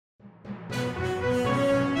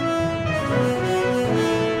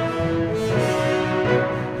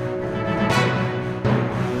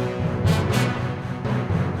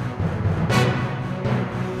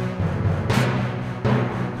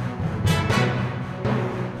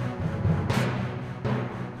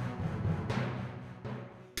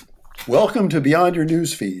Welcome to Beyond Your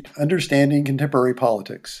Newsfeed, Understanding Contemporary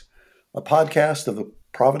Politics, a podcast of the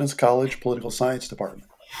Providence College Political Science Department.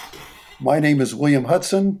 My name is William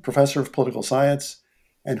Hudson, Professor of Political Science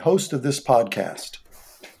and host of this podcast.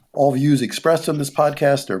 All views expressed on this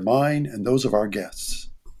podcast are mine and those of our guests.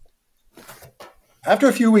 After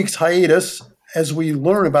a few weeks hiatus, as we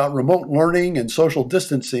learn about remote learning and social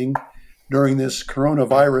distancing during this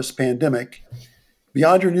coronavirus pandemic,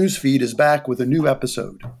 Beyond Your Newsfeed is back with a new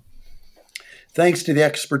episode. Thanks to the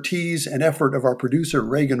expertise and effort of our producer,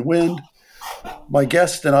 Reagan Wind, my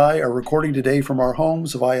guest and I are recording today from our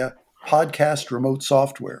homes via podcast remote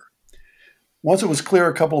software. Once it was clear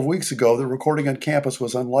a couple of weeks ago that recording on campus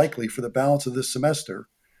was unlikely for the balance of this semester,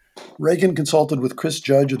 Reagan consulted with Chris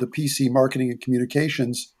Judge of the PC Marketing and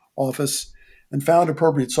Communications Office and found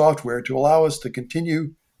appropriate software to allow us to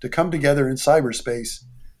continue to come together in cyberspace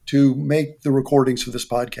to make the recordings for this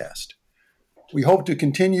podcast. We hope to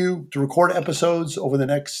continue to record episodes over the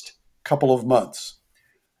next couple of months.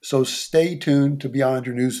 So stay tuned to Beyond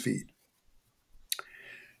Your Newsfeed.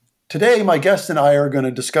 Today, my guest and I are going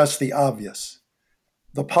to discuss the obvious,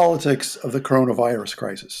 the politics of the coronavirus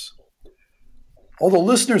crisis. Although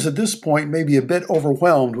listeners at this point may be a bit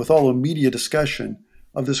overwhelmed with all the media discussion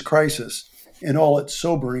of this crisis in all its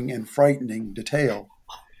sobering and frightening detail,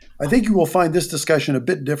 I think you will find this discussion a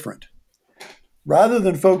bit different. Rather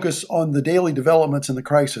than focus on the daily developments in the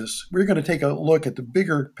crisis, we're going to take a look at the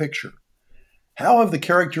bigger picture. How have the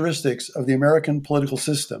characteristics of the American political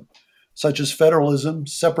system, such as federalism,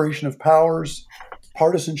 separation of powers,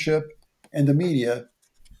 partisanship, and the media,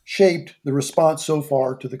 shaped the response so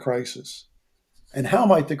far to the crisis? And how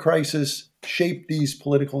might the crisis shape these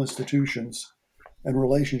political institutions and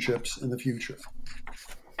relationships in the future?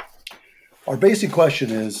 Our basic question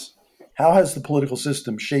is, how has the political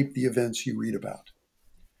system shaped the events you read about?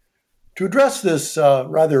 To address this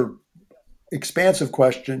rather expansive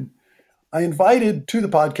question, I invited to the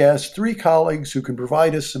podcast three colleagues who can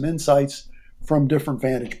provide us some insights from different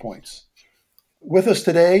vantage points. With us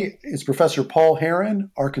today is Professor Paul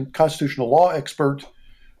Herron, our constitutional law expert,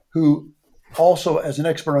 who also, as an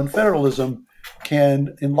expert on federalism,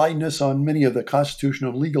 can enlighten us on many of the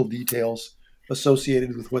constitutional legal details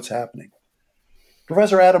associated with what's happening.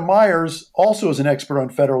 Professor Adam Myers also is an expert on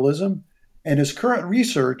federalism, and his current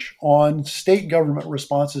research on state government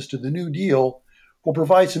responses to the New Deal will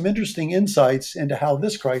provide some interesting insights into how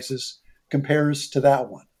this crisis compares to that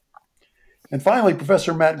one. And finally,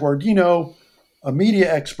 Professor Matt Guardino, a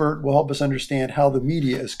media expert, will help us understand how the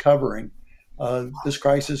media is covering this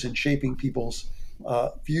crisis and shaping people's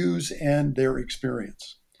views and their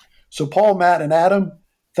experience. So Paul, Matt, and Adam,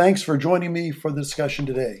 thanks for joining me for the discussion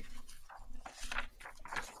today.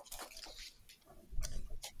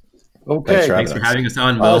 Okay. Thanks for having us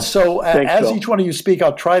on, Will. As Bill. Each one of you speak,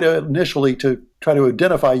 I'll try to initially to try to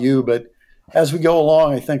identify you, but as we go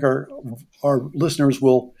along, I think our listeners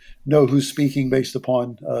will know who's speaking based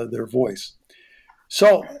upon their voice.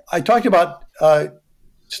 So I talked about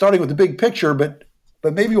starting with the big picture, but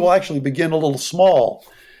maybe we'll actually begin a little small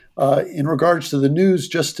in regards to the news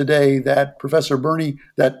just today that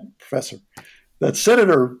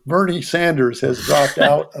Senator Bernie Sanders has dropped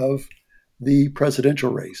out of the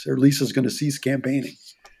presidential race, or at least is going to cease campaigning.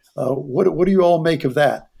 What do you all make of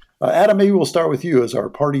that? Adam, maybe we'll start with you as our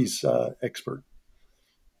party's expert.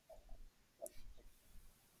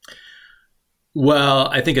 Well,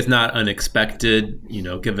 I think it's not unexpected,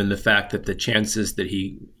 given the fact that the chances that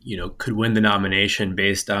he, could win the nomination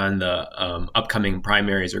based on the upcoming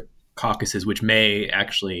primaries or caucuses, which may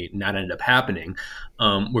actually not end up happening,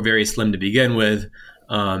 were very slim to begin with.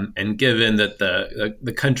 And given that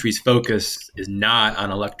the country's focus is not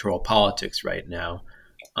on electoral politics right now,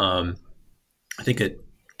 I think it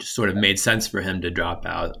just sort of made sense for him to drop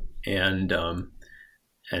out and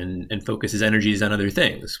focus his energies on other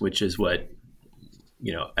things, which is what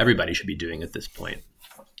everybody should be doing at this point.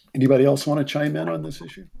 Anybody else want to chime in on this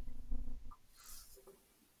issue?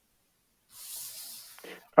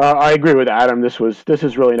 I agree with Adam. This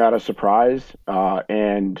is really not a surprise,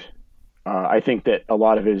 and I think that a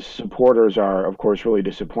lot of his supporters are, of course, really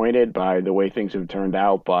disappointed by the way things have turned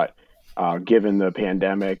out. But given the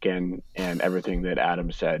pandemic and everything that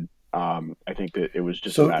Adam said, I think that it was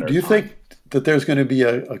just a matter of time. So do you think that there's going to be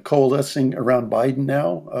a coalescing around Biden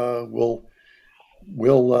now? Will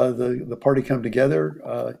the party come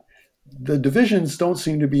together? The divisions don't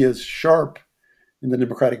seem to be as sharp in the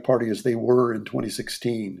Democratic Party as they were in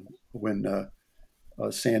 2016 when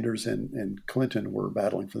Sanders and Clinton were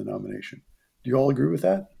battling for the nomination. Do you all agree with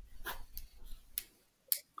that?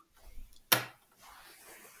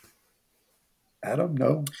 Adam,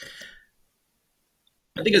 no?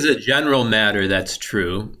 I think as a general matter, that's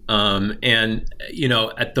true. And,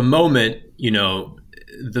 at the moment,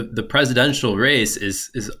 the presidential race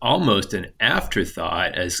is almost an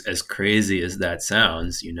afterthought, as crazy as that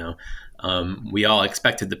sounds. We all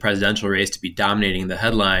expected the presidential race to be dominating the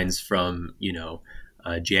headlines from,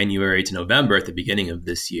 January to November at the beginning of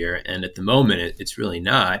this year. And at the moment, it's really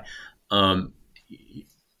not.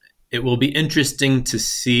 It will be interesting to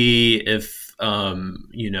see if,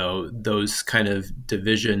 those kind of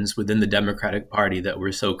divisions within the Democratic Party that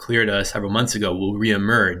were so clear to us several months ago will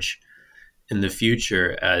reemerge in the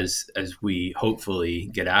future as we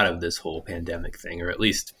hopefully get out of this whole pandemic thing, or at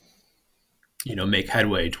least, make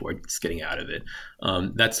headway towards getting out of it.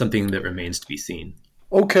 That's something that remains to be seen.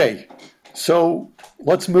 Okay, so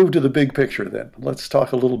let's move to the big picture then. Let's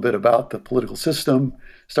talk a little bit about the political system,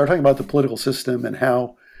 start talking about the political system and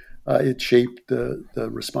how it shaped the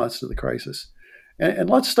response to the crisis. And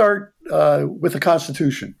let's start with the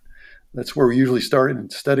Constitution. That's where we usually start in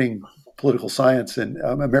studying political science in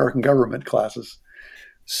American government classes.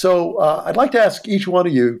 So I'd like to ask each one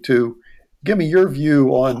of you to give me your view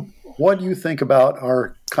on what you think about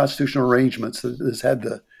our constitutional arrangements that has had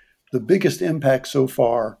the biggest impact so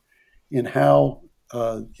far in how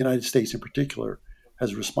the United States in particular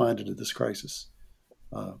has responded to this crisis.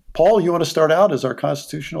 Paul, you want to start out as our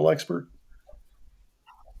constitutional expert?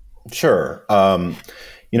 Sure. One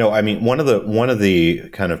of the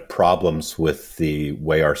kind of problems with the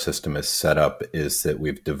way our system is set up is that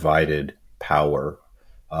we've divided power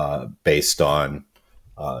based on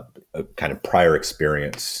a kind of prior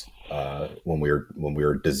experience when we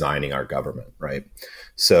were designing our government, right?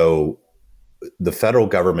 So the federal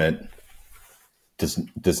government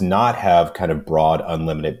does not have kind of broad,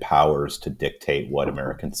 unlimited powers to dictate what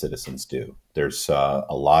American citizens do. There's a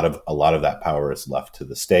lot of that power is left to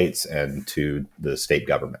the states and to the state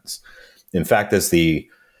governments. In fact, as the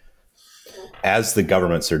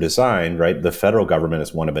governments are designed, right, the federal government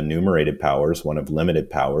is one of enumerated powers, one of limited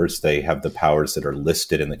powers. They have the powers that are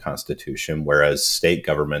listed in the Constitution, whereas state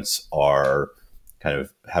governments are kind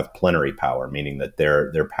of have plenary power, meaning that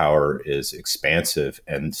their power is expansive,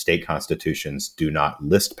 and state constitutions do not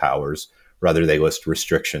list powers, rather they list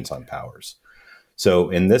restrictions on powers.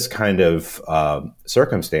 So in this kind of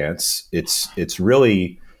circumstance, it's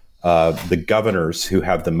really the governors who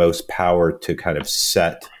have the most power to kind of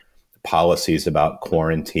set policies about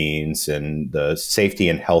quarantines and the safety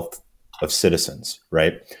and health of citizens,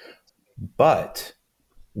 right? But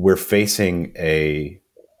we're facing a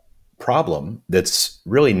problem that's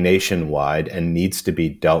really nationwide and needs to be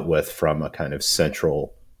dealt with from a kind of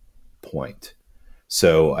central point.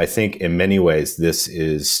 So I think in many ways, this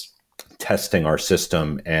is testing our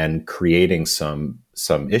system and creating some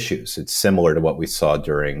issues. It's similar to what we saw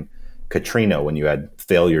during Katrina, when you had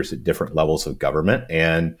failures at different levels of government,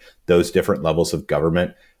 and those different levels of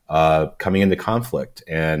government coming into conflict.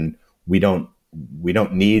 And we don't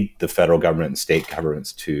need the federal government and state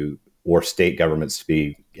governments to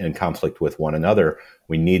be in conflict with one another.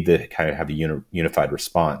 We need to kind of have a unified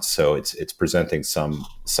response. So it's presenting some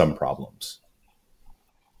problems.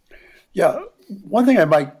 Yeah, one thing I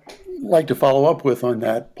might like to follow up with on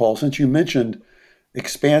that, Paul, since you mentioned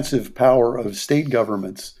expansive power of state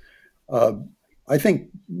governments, I think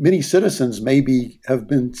many citizens maybe have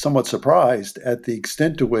been somewhat surprised at the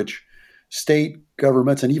extent to which state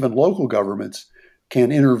governments and even local governments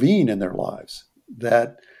can intervene in their lives.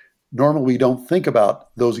 That normally we don't think about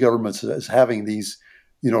those governments as having these,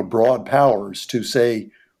 broad powers to say,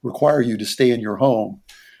 require you to stay in your home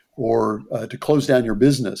or to close down your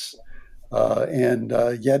business. And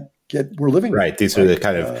yet we're living. Right. These are the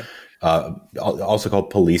kind of also called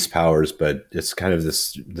police powers, but it's kind of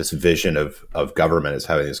this vision of government as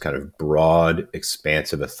having this kind of broad,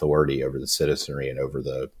 expansive authority over the citizenry and over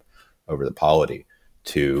the polity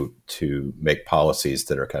to make policies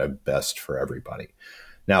that are kind of best for everybody.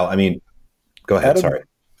 Now, go ahead. Adam, sorry.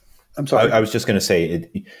 I'm sorry. I was just going to say,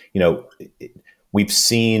 we've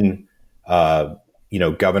seen,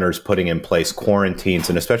 governors putting in place quarantines,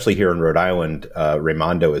 and especially here in Rhode Island,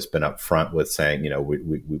 Raimondo has been up front with saying,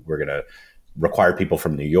 we're going to require people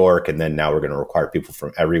from New York, and then now we're going to require people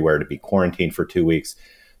from everywhere to be quarantined for 2 weeks.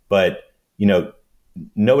 But,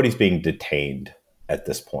 nobody's being detained at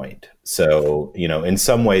this point. So, in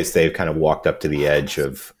some ways they've kind of walked up to the edge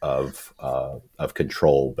of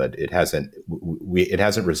control, but it hasn't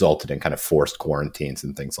resulted in kind of forced quarantines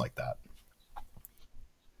and things like that.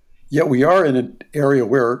 Yet we are in an area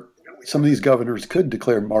where some of these governors could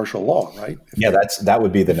declare martial law, right? That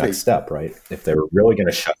would be the next step, right? If they were really going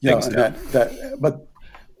to shut things down. But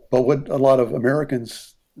what a lot of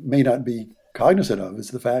Americans may not be cognizant of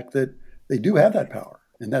is the fact that they do have that power.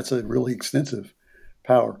 and that's a really extensive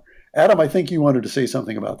power. Adam, I think you wanted to say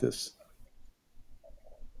something about this.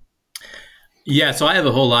 Yeah, so I have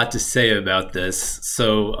a whole lot to say about this.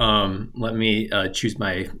 So let me choose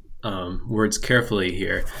my words carefully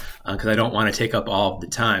here, because I don't want to take up all of the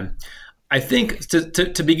time. I think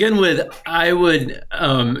to begin with, I would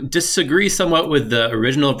disagree somewhat with the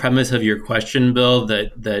original premise of your question, Bill,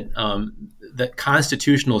 that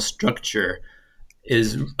constitutional structure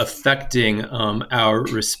is affecting our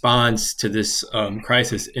response to this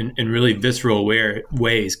crisis in really visceral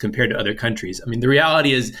ways compared to other countries. I mean, the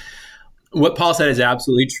reality is, what Paul said is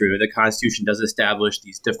absolutely true. The Constitution does establish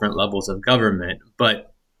these different levels of government,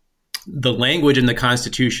 but the language in the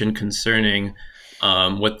Constitution concerning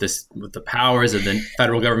what the powers of the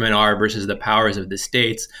federal government are versus the powers of the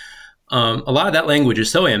states, a lot of that language is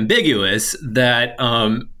so ambiguous that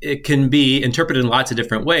it can be interpreted in lots of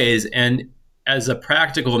different ways. And as a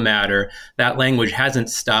practical matter, that language hasn't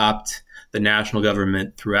stopped the national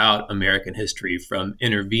government throughout American history from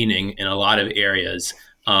intervening in a lot of areas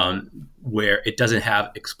where it doesn't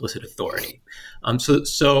have explicit authority.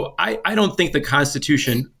 So I don't think the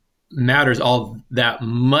Constitution matters all that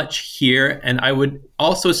much here. And I would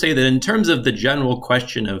also say that in terms of the general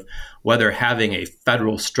question of whether having a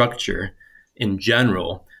federal structure in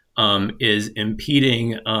general is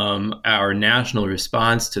impeding our national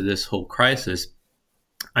response to this whole crisis,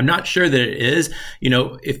 I'm not sure that it is. You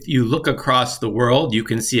know, if you look across the world, you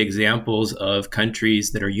can see examples of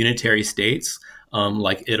countries that are unitary states,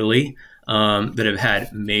 like Italy, that have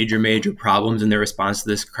had major problems in their response to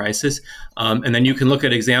this crisis. And then you can look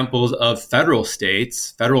at examples of federal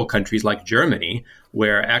states, federal countries like Germany,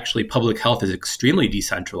 where actually public health is extremely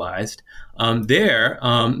decentralized.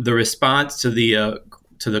 The response to the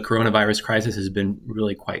coronavirus crisis has been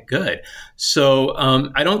really quite good. So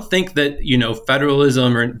I don't think that, you know,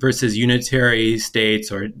 federalism versus unitary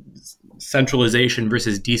states or centralization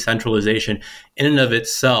versus decentralization in and of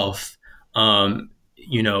itself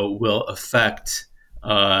will affect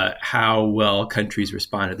how well countries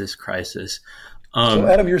respond to this crisis. So,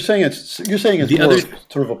 Adam, you're saying it's more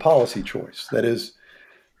sort of a policy choice. That is,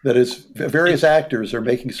 various actors are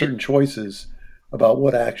making certain choices about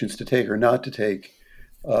what actions to take or not to take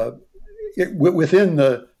within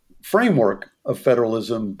the framework of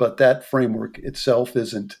federalism, but that framework itself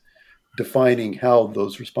isn't defining how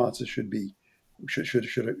those responses should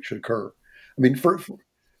occur. I mean,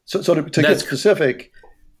 so to get specific,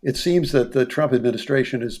 it seems that the Trump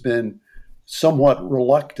administration has been somewhat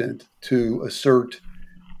reluctant to assert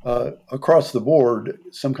across the board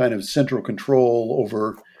some kind of central control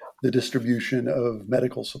over the distribution of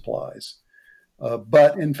medical supplies.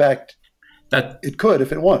 But in fact, that it could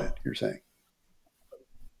if it wanted, you're saying.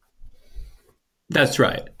 That's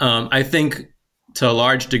right. I think to a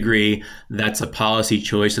large degree, that's a policy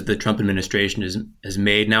choice that the Trump administration has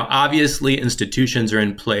made. Now, obviously, institutions are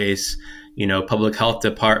in place, you know, public health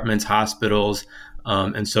departments, hospitals,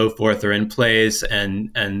 and so forth are in place.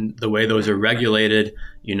 And the way those are regulated,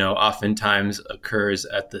 you know, oftentimes occurs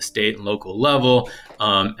at the state and local level.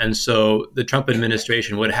 And so the Trump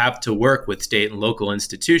administration would have to work with state and local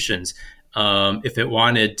institutions if it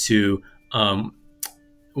wanted to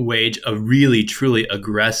wage a really, truly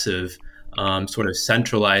aggressive sort of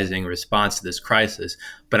centralizing response to this crisis.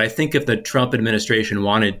 But I think if the Trump administration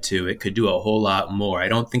wanted to, it could do a whole lot more. I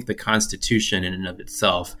don't think the Constitution in and of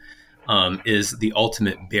itself is the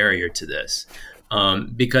ultimate barrier to this.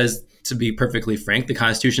 Because to be perfectly frank, the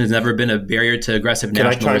Constitution has never been a barrier to aggressive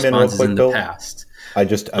national responses in the past. I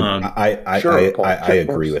just, I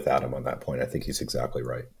agree with Adam on that point. I think he's exactly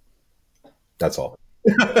right. That's all.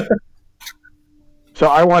 So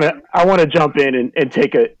I want to jump in and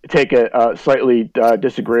take a slightly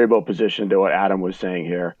disagreeable position to what Adam was saying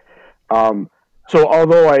here. So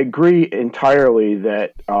although I agree entirely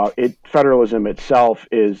that federalism itself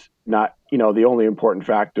is not, you know, the only important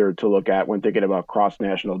factor to look at when thinking about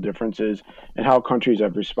cross-national differences and how countries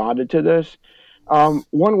have responded to this,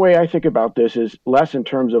 one way I think about this is less in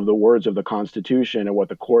terms of the words of the Constitution and what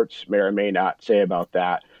the courts may or may not say about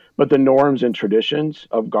that, but the norms and traditions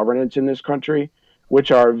of governance in this country,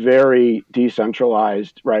 which are very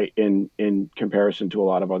decentralized, right, in comparison to a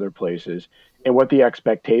lot of other places, and what the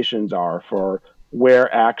expectations are for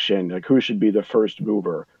where action, like who should be the first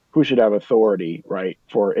mover, who should have authority, right,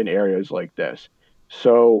 for in areas like this.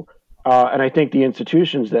 So, and I think the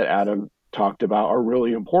institutions that Adam talked about are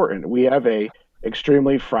really important. We have a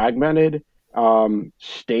extremely fragmented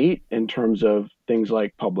state in terms of things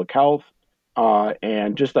like public health,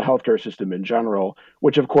 and just the healthcare system in general,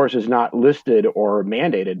 which of course is not listed or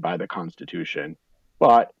mandated by the Constitution.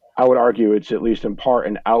 But I would argue it's at least in part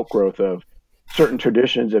an outgrowth of certain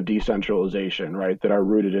traditions of decentralization, right, that are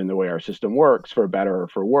rooted in the way our system works, for better or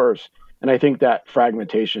for worse. And I think that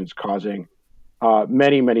fragmentation is causing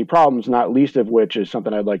many, many problems, not least of which is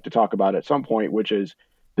something I'd like to talk about at some point, which is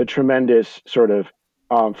the tremendous sort of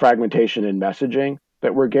fragmentation in messaging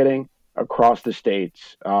that we're getting across the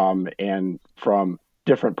states and from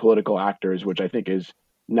different political actors, which I think is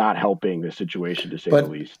not helping the situation, to say the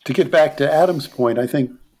least. To get back to Adam's point, I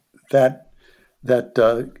think that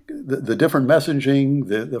the different messaging,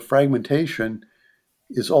 the fragmentation,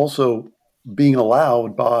 is also being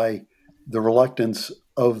allowed by the reluctance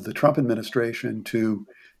of the Trump administration to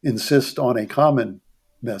insist on a common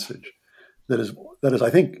message. That is, I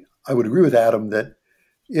think I would agree with Adam that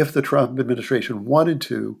if the Trump administration wanted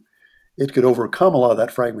to, it could overcome a lot of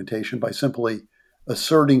that fragmentation by simply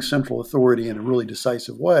asserting central authority in a really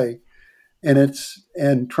decisive way.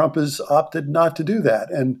 And Trump has opted not to do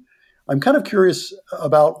that. And I'm kind of curious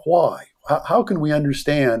about why. How can we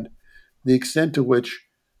understand the extent to which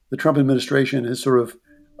the Trump administration has sort of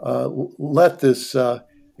let this,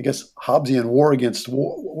 Hobbesian war against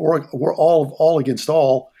war all against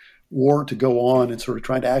all war to go on and sort of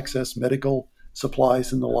trying to access medical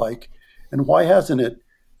supplies and the like? And why hasn't it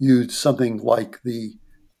used something like the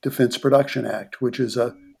Defense Production Act, which is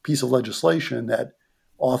a piece of legislation that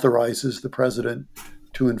authorizes the president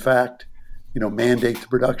to, in fact, mandate the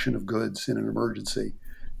production of goods in an emergency?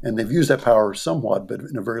 And they've used that power somewhat, but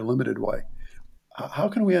in a very limited way. How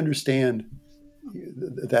can we understand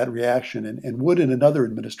that reaction? And would in another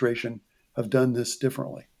administration have done this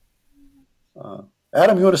differently?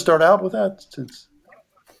 Adam, you want to start out with that?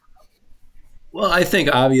 Well, I think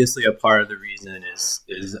obviously a part of the reason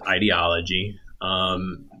is ideology.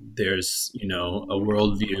 There's, a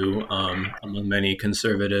worldview among many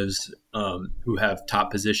conservatives who have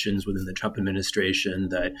top positions within the Trump administration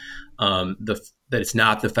that that it's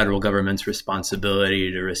not the federal government's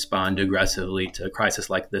responsibility to respond aggressively to a crisis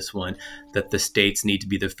like this one, that the states need to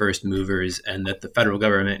be the first movers, and that the federal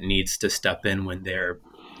government needs to step in when they're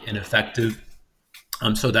ineffective.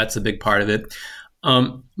 So that's a big part of it.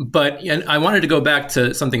 But I wanted to go back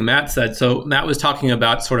to something Matt said. So Matt was talking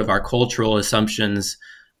about sort of our cultural assumptions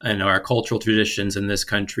and our cultural traditions in this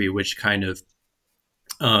country, which kind of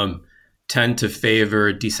tend to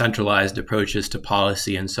favor decentralized approaches to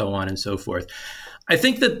policy and so on and so forth. I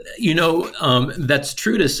think that, that's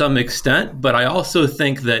true to some extent, but I also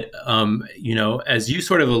think that, as you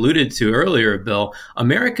sort of alluded to earlier, Bill,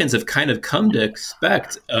 Americans have kind of come to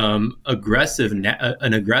expect an aggressive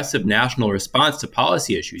national response to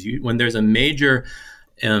policy issues. When there's a major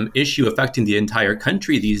issue affecting the entire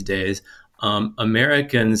country these days,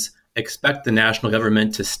 Americans expect the national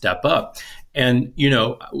government to step up. And,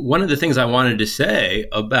 one of the things I wanted to say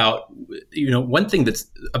about, one thing that's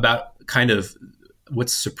about kind of what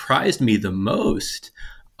surprised me the most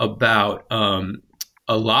about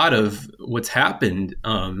a lot of what's happened,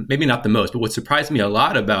 maybe not the most, but what surprised me a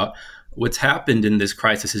lot about what's happened in this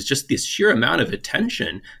crisis is just the sheer amount of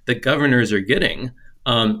attention that governors are getting,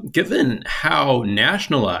 given how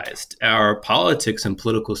nationalized our politics and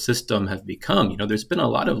political system have become. There's been a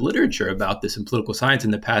lot of literature about this in political science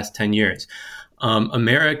in the past 10 years.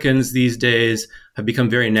 Americans these days have become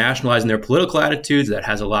very nationalized in their political attitudes. That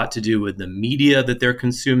has a lot to do with the media that they're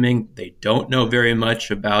consuming. They don't know very much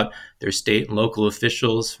about their state and local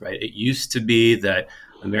officials, right? It used to be that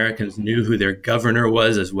Americans knew who their governor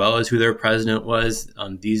was as well as who their president was.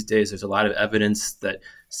 These days, there's a lot of evidence that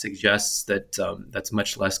suggests that that's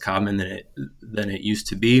much less common than it used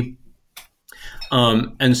to be.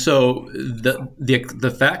 And so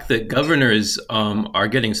the fact that governors are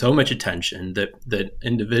getting so much attention, that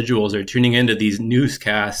individuals are tuning into these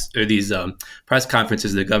newscasts or these press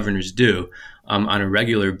conferences that governors do on a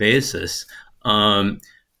regular basis,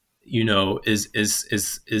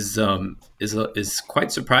 is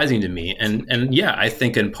quite surprising to me. And yeah, I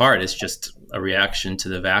think in part it's just a reaction to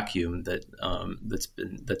the vacuum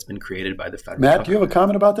that's been created by the federal government. Matt, do you have a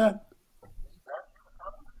comment about that?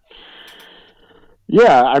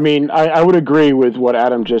 Yeah, I mean, I would agree with what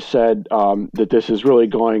Adam just said, that this is really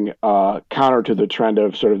going counter to the trend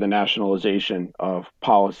of sort of the nationalization of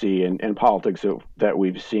policy and politics that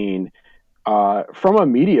we've seen. From a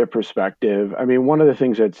media perspective, I mean, one of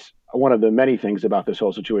the many things about this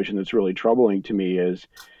whole situation that's really troubling to me is,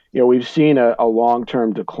 we've seen a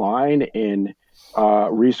long-term decline in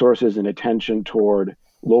resources and attention toward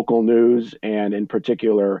local news, and in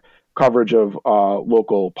particular, coverage of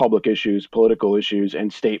local public issues, political issues,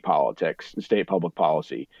 and state politics and state public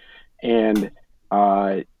policy. And,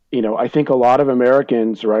 I think a lot of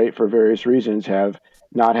Americans, right, for various reasons have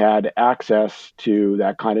not had access to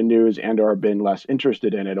that kind of news and or been less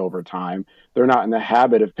interested in it over time. They're not in the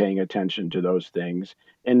habit of paying attention to those things.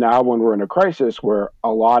 And now when we're in a crisis where a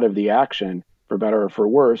lot of the action, for better or for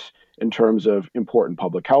worse, in terms of important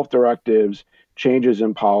public health directives, changes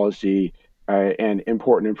in policy, and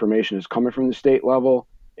important information is coming from the state level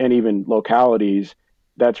and even localities,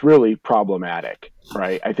 that's really problematic,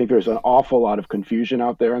 right? I think there's an awful lot of confusion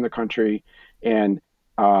out there in the country, and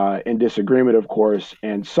disagreement, of course,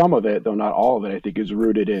 and some of it, though not all of it, I think is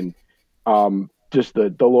rooted in just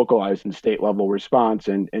the localized and state level response,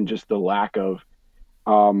 and just the lack of,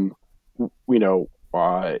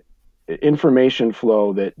 information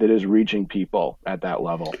flow that is reaching people at that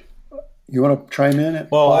level. You want to chime in?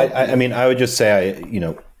 Well, I mean, I would just say,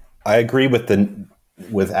 I agree with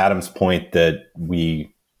Adam's point that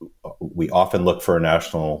we often look for a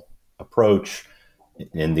national approach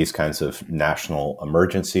in these kinds of national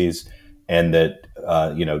emergencies, and that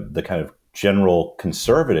the kind of general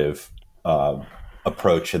conservative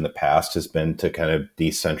approach in the past has been to kind of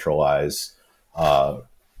decentralize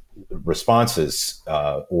responses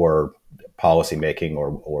or policymaking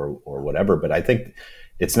or whatever. But I think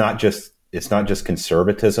it's not just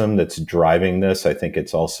conservatism that's driving this. I think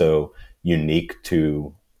it's also unique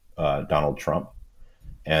to Donald Trump,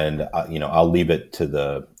 and I'll leave it to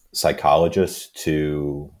the psychologists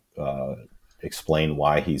to explain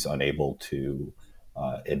why he's unable to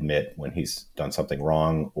admit when he's done something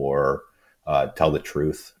wrong or tell the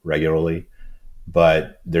truth regularly.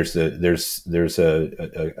 But there's an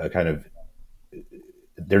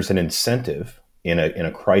incentive in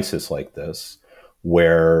a crisis like this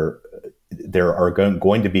where there are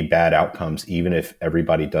going to be bad outcomes, even if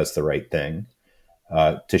everybody does the right thing,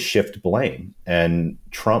 to shift blame. And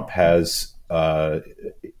Trump has a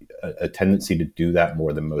tendency to do that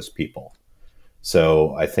more than most people.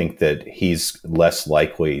 So I think that he's less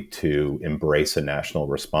likely to embrace a national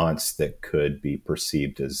response that could be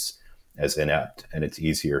perceived as inept. And it's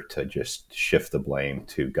easier to just shift the blame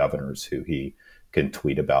to governors who he can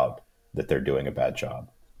tweet about that they're doing a bad job.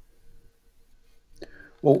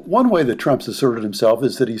 Well, one way that Trump's asserted himself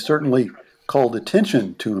is that he certainly called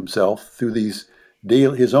attention to himself through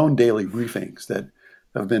his own daily briefings that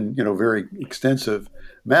have been, very extensive.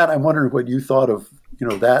 Matt, I'm wondering what you thought of,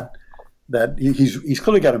 that he's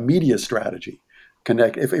clearly got a media strategy.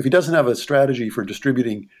 If he doesn't have a strategy for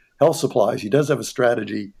distributing health supplies, he does have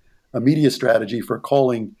a media strategy for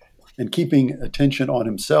calling and keeping attention on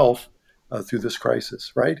himself through this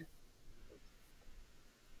crisis, right?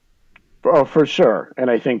 Oh, for sure.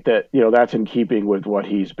 And I think that, that's in keeping with what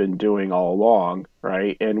he's been doing all along,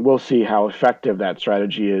 right? And we'll see how effective that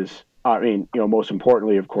strategy is. I mean, most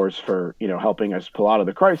importantly, of course, for, helping us pull out of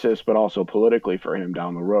the crisis, but also politically for him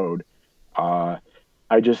down the road. I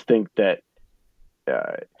just think that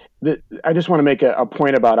I just want to make a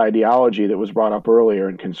point about ideology that was brought up earlier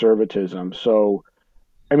in conservatism. So,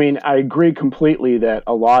 I mean, I agree completely that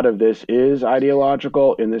a lot of this is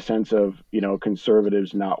ideological in the sense of,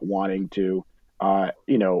 conservatives not wanting to,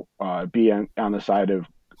 be on the side of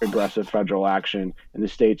aggressive federal action, and the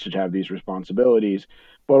states should have these responsibilities.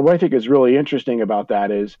 But what I think is really interesting about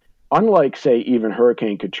that is, unlike, say, even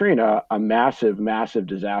Hurricane Katrina, a massive, massive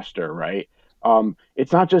disaster, right?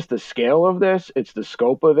 It's not just the scale of this, it's the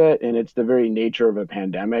scope of it, and it's the very nature of a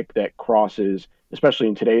pandemic that crosses, especially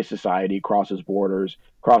in today's society, crosses borders,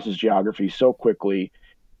 crosses geography so quickly.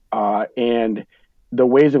 And the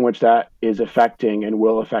ways in which that is affecting and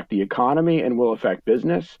will affect the economy and will affect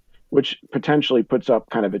business, which potentially puts up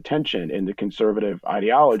kind of a tension in the conservative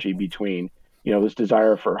ideology between, this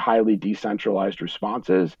desire for highly decentralized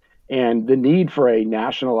responses and the need for a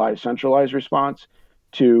nationalized, centralized response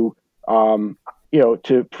to,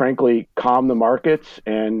 to frankly calm the markets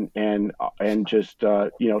and just,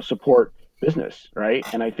 support business, right?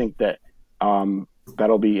 And I think that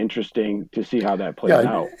that'll be interesting to see how that plays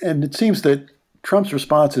out. And it seems that Trump's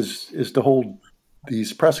response is to hold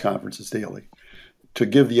these press conferences daily, to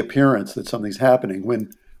give the appearance that something's happening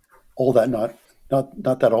when all that not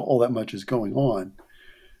that all that much is going on.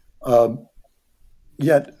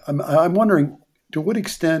 Yet I'm wondering, to what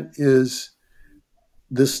extent is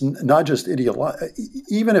this not just ideological,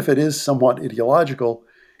 even if it is somewhat ideological,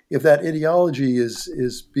 if that ideology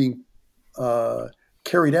is being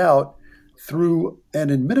carried out through an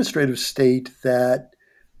administrative state that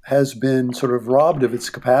has been sort of robbed of its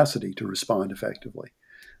capacity to respond effectively.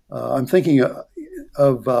 I'm thinking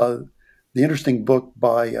of the interesting book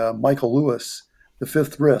by Michael Lewis, The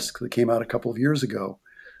Fifth Risk, that came out a couple of years ago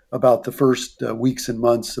about the first weeks and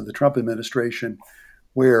months of the Trump administration,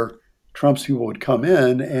 where Trump's people would come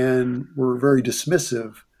in and were very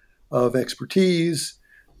dismissive of expertise,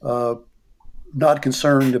 not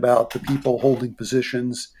concerned about the people holding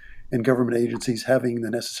positions in government agencies having the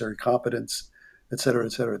necessary competence, et cetera,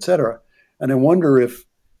 et cetera, et cetera. And I wonder if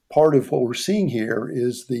part of what we're seeing here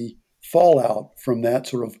is the fallout from that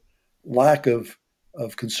sort of lack of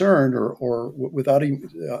concern, or without even,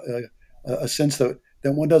 a sense that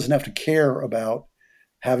one doesn't have to care about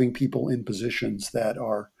having people in positions that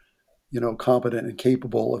are, competent and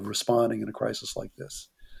capable of responding in a crisis like this.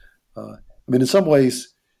 I mean, in some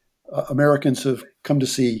ways, Americans have come to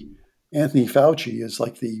see Anthony Fauci as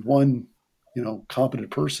like the one, competent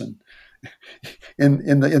person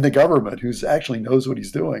in the government who's actually knows what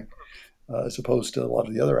he's doing, as opposed to a lot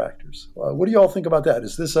of the other actors. What do you all think about that?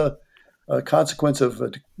 Is this a consequence of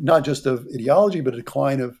not just of ideology, but a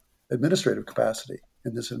decline of administrative capacity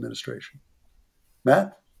in this administration?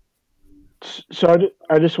 Matt? So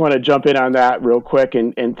I just want to jump in on that real quick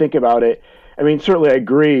and think about it. I mean, certainly I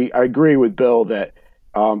agree with Bill that,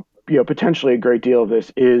 potentially a great deal of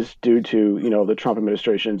this is due to, the Trump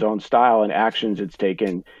administration's own style and actions it's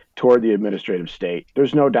taken toward the administrative state.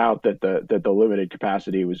 There's no doubt that the limited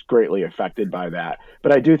capacity was greatly affected by that.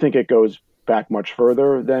 But I do think it goes back much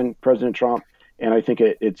further than President Trump. And I think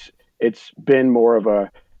it's been more of a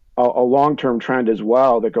long-term trend as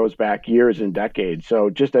well that goes back years and decades. So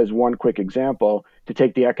just as one quick example, to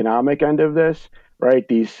take the economic end of this, right,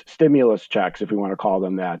 these stimulus checks, if we want to call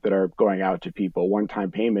them that are going out to people,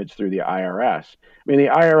 one-time payments through the IRS. I mean,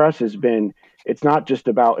 the IRS it's not just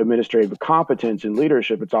about administrative competence and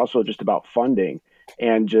leadership, it's also just about funding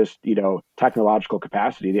and just, technological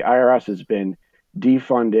capacity. The IRS has been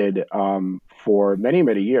defunded for many,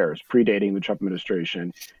 many years, predating the Trump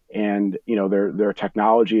administration. And, their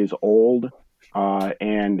technology is old.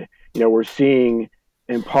 And, we're seeing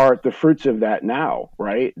in part the fruits of that now,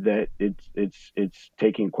 right? That it's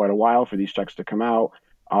taking quite a while for these checks to come out.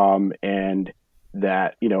 And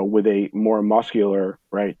that, with a more muscular,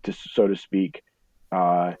 right, so to speak,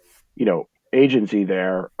 agency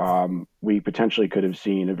there, we potentially could have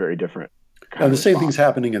seen a very different kind of the same response. thing's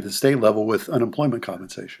happening at the state level with unemployment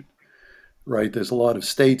compensation, right? There's a lot of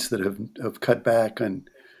states that have cut back in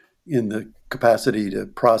the capacity to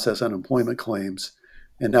process unemployment claims.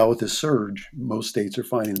 And now with this surge, most states are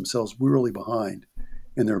finding themselves really behind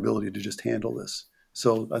in their ability to just handle this.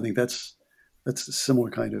 So I think that's a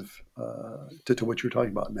similar kind of to what you're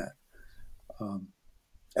talking about, Matt.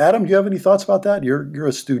 Adam, do you have any thoughts about that? You're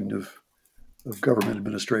a student of government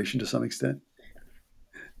administration to some extent.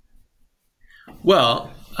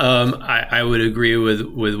 Well, I would agree with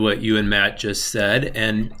what you and Matt just said,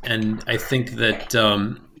 and I think that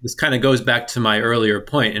this kind of goes back to my earlier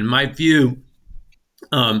point. In my view,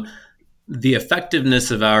 the effectiveness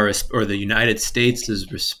of the United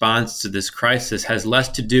States' response to this crisis has less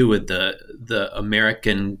to do with the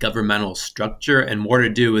American governmental structure and more to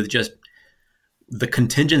do with just the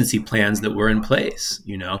contingency plans that were in place,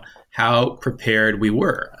 how prepared we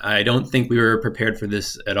were. I don't think we were prepared for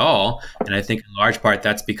this at all. And I think in large part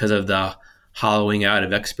that's because of the hollowing out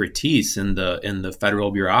of expertise in the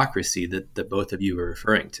federal bureaucracy that both of you were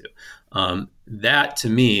referring to. That to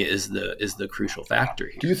me is the crucial factor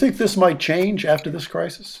here. Do you think this might change after this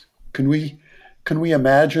crisis? Can we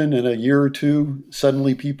imagine in a year or two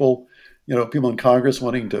suddenly people in Congress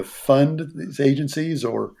wanting to fund these agencies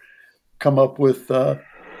or come up with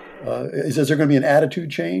is there going to be an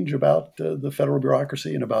attitude change about the federal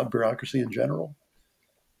bureaucracy and about bureaucracy in general?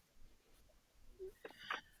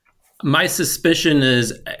 My suspicion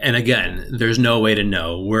is, and again, there's no way to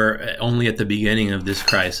know. We're only at the beginning of this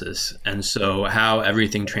crisis. And so how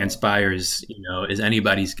everything transpires, is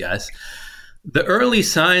anybody's guess. The early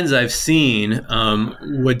signs I've seen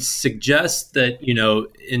would suggest that,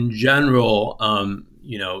 in general,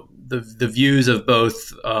 the views of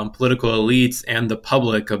both political elites and the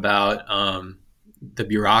public about the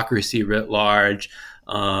bureaucracy writ large,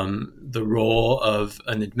 the role of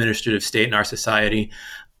an administrative state in our society.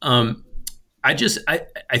 I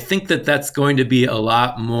think that that's going to be a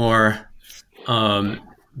lot more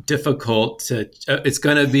difficult to. It's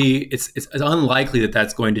unlikely that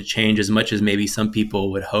that's going to change as much as maybe some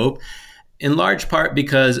people would hope. In large part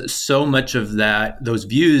because so much of those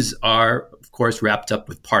views are, of course, wrapped up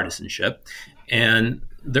with partisanship, and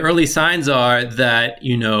the early signs are that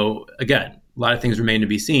again, a lot of things remain to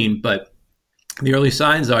be seen, but the early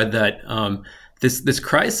signs are that this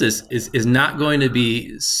crisis is not going to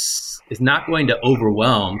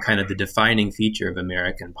overwhelm kind of the defining feature of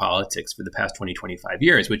American politics for the past 20, 25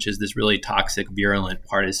 years, which is this really toxic, virulent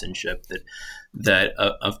partisanship that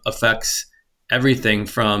affects everything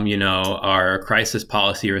from, our crisis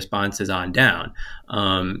policy responses on down.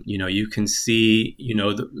 You can see,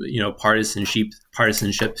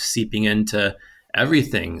 partisanship seeping into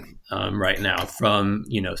everything right now, from,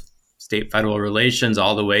 state federal relations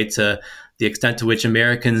all the way to the extent to which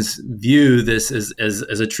Americans view this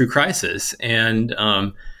as a true crisis. And,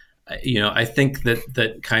 I think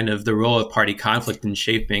that kind of the role of party conflict in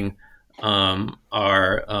shaping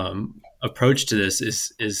our approach to this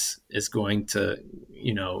is going to,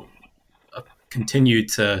 continue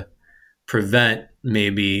to prevent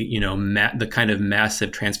maybe, the kind of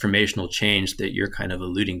massive transformational change that you're kind of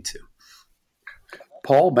alluding to.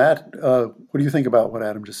 Paul, Matt, what do you think about what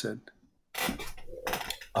Adam just said?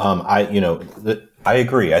 I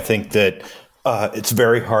agree. I think that it's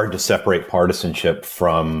very hard to separate partisanship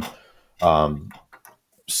from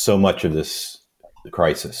so much of this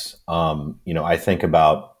crisis. I think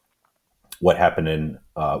about what happened in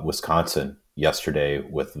Wisconsin yesterday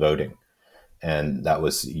with voting, and that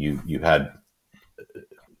was you had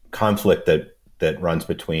conflict that runs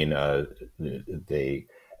between the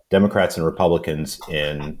Democrats and Republicans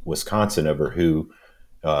in Wisconsin over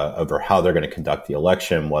how they're going to conduct the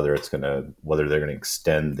election, whether they're going to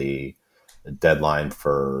extend the deadline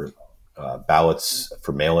for ballots,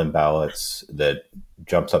 for mail-in ballots, that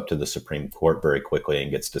jumps up to the Supreme Court very quickly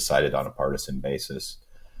and gets decided on a partisan basis.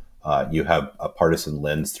 You have a partisan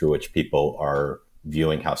lens through which people are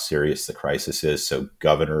viewing how serious the crisis is. So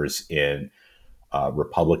governors in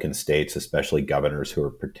Republican states, especially governors who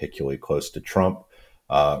are particularly close to Trump,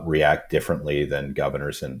 react differently than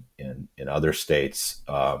governors in other states.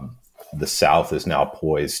 The South is now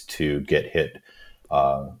poised to get hit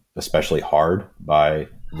especially hard by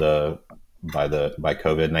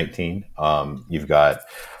COVID-19. You've got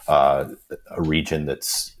a region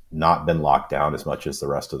that's not been locked down as much as the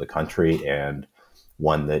rest of the country, and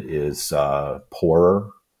one that is poorer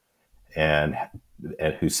and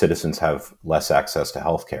whose citizens have less access to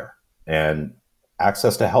healthcare. And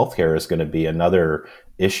access to healthcare is going to be another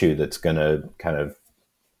issue that's going to kind of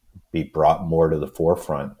be brought more to the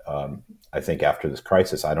forefront. I think after this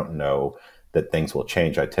crisis, I don't know that things will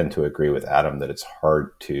change. I tend to agree with Adam that it's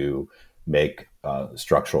hard to make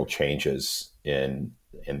structural changes in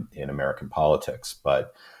American politics,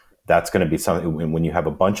 but that's going to be something when you have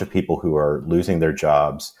a bunch of people who are losing their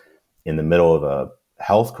jobs in the middle of a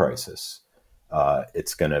health crisis.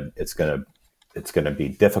 It's going to be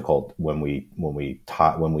difficult when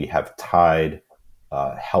we have tied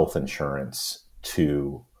health insurance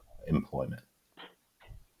to employment.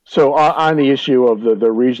 So on the issue of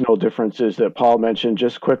the regional differences that Paul mentioned,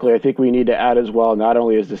 just quickly, I think we need to add as well, not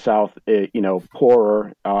only is the South,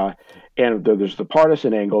 poorer, and there's the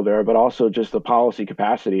partisan angle there, but also just the policy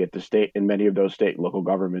capacity at the state in many of those state and local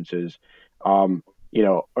governments is, an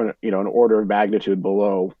order of magnitude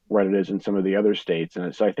below what it is in some of the other states.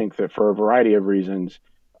 And so I think that for a variety of reasons,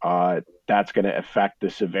 that's going to affect the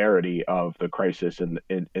severity of the crisis in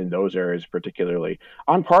those areas, particularly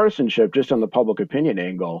on partisanship. Just on the public opinion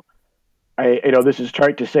angle, this is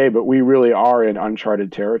trite to say, but we really are in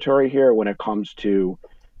uncharted territory here when it comes to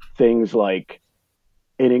things like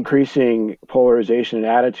an increasing polarization in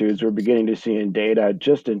attitudes we're beginning to see in data,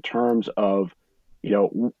 just in terms of,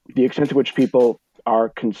 the extent to which people are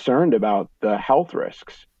concerned about the health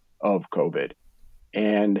risks of COVID.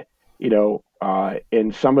 And,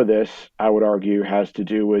 and some of this, I would argue, has to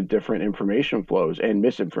do with different information flows and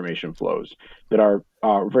misinformation flows that are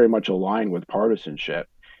very much aligned with partisanship.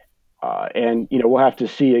 And we'll have to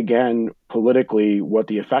see again politically what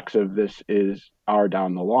the effects of this are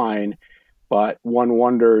down the line. But one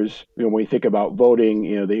wonders, when we think about voting,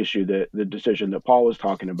 the issue the decision that Paul was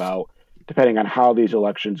talking about, depending on how these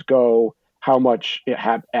elections go, how much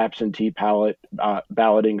absentee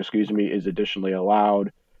balloting, is additionally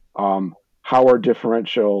allowed. How are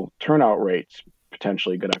differential turnout rates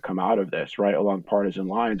potentially going to come out of this, right, along partisan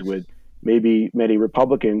lines, with maybe many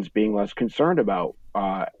Republicans being less concerned about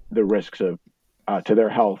the risks of to their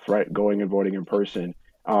health, right, going and voting in person.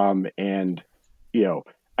 And,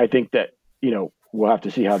 I think that, we'll have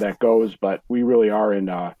to see how that goes, but we really are in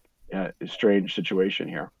a strange situation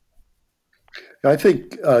here. I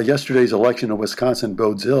think yesterday's election in Wisconsin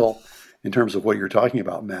bodes ill in terms of what you're talking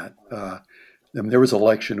about, Matt. There was an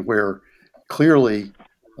election where clearly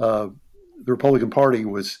the Republican Party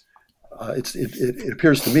was, it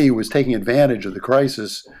appears to me, was taking advantage of the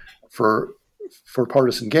crisis for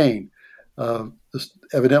partisan gain.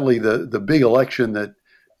 Evidently, the big election that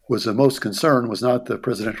was the most concern was not the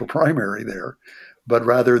presidential primary there, but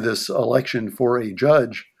rather this election for a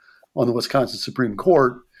judge on the Wisconsin Supreme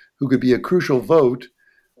Court who could be a crucial vote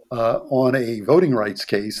on a voting rights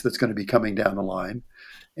case that's going to be coming down the line.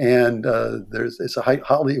 And it was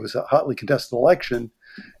a hotly contested election,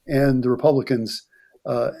 and the Republicans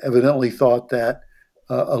evidently thought that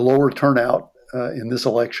a lower turnout in this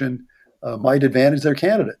election might advantage their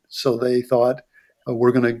candidate. So they thought,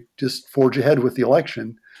 we're going to just forge ahead with the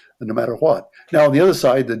election no matter what. Now, on the other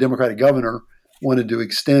side, the Democratic governor wanted to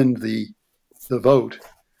extend the vote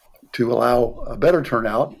to allow a better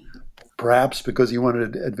turnout, perhaps because he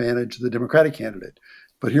wanted to advantage the Democratic candidate.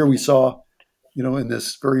 But here we saw, in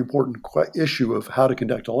this very important issue of how to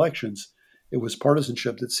conduct elections, it was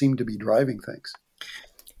partisanship that seemed to be driving things.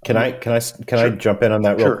 Can I jump in on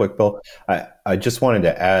that real quick, Bill? I just wanted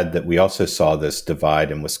to add that we also saw this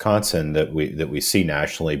divide in Wisconsin that we see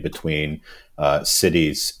nationally between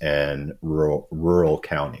cities and rural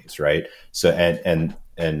counties, right? So and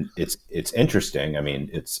it's interesting. I mean,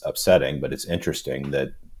 it's upsetting, but it's interesting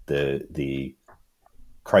that the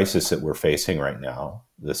crisis that we're facing right now,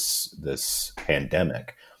 this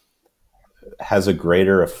pandemic, has a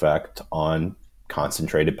greater effect on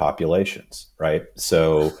concentrated populations, right?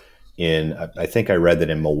 So I think I read that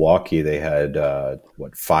in Milwaukee, they had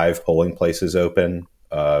 5 polling places open,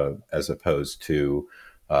 as opposed to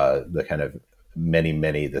the kind of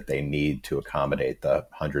many that they need to accommodate the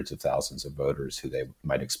hundreds of thousands of voters who they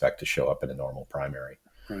might expect to show up in a normal primary.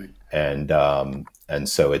 Right. And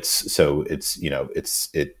so it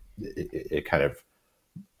kind of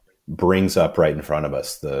brings up right in front of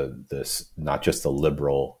us this not just the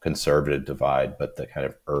liberal conservative divide, but the kind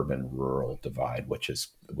of urban rural divide, which is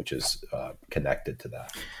connected to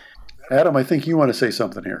that. Adam, I think you want to say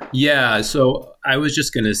something here. Yeah. So I was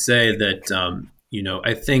just going to say that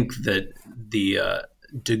I think that the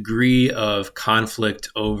degree of conflict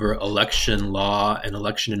over election law and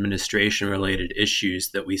election administration related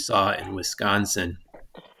issues that we saw in Wisconsin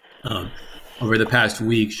over the past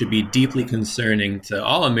week should be deeply concerning to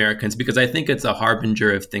all Americans, because I think it's a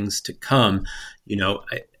harbinger of things to come. It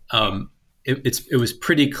was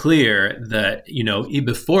pretty clear that,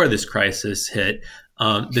 before this crisis hit,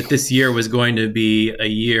 that this year was going to be a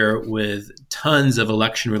year with tons of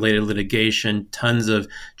election-related litigation, tons of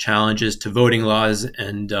challenges to voting laws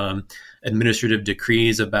and administrative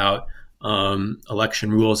decrees about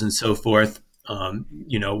election rules and so forth.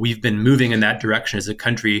 We've been moving in that direction as a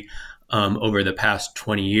country over the past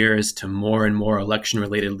 20 years to more and more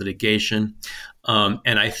election-related litigation.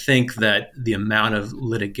 And I think that the amount of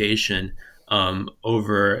litigation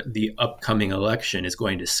over the upcoming election is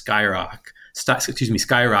going to skyrocket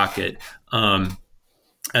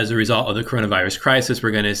as a result of the coronavirus crisis.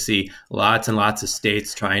 We're going to see lots and lots of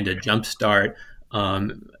states trying to jumpstart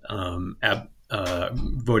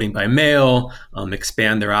voting by mail,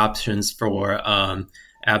 expand their options for no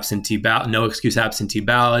excuse absentee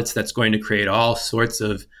ballots. That's going to create all sorts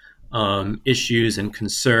of issues and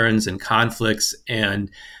concerns and conflicts.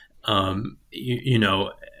 And I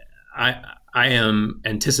am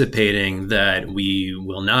anticipating that we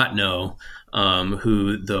will not know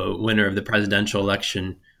who the winner of the presidential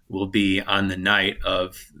election will be on the night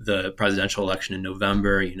of the presidential election in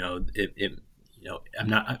November.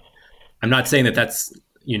 I'm not saying that that's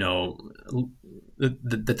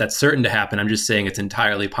that's certain to happen. I'm just saying it's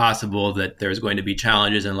entirely possible that there's going to be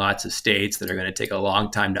challenges in lots of states that are going to take a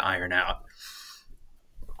long time to iron out.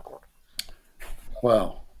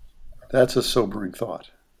 Wow, that's a sobering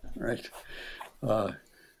thought, right?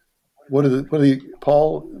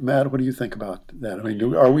 Paul, Matt, what do you think about that? I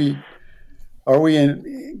mean, are we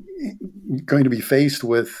going to be faced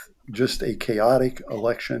with just a chaotic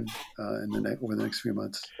election over the next few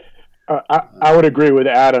months? I would agree with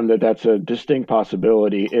Adam that that's a distinct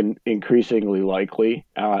possibility and increasingly likely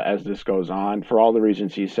as this goes on, for all the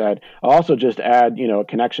reasons he said. I'll also just add, a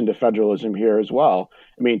connection to federalism here as well.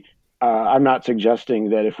 I mean, I'm not suggesting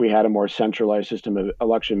that if we had a more centralized system of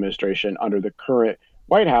election administration under the current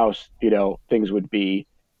White House, things would be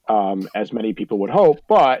as many people would hope.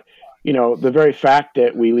 But, the very fact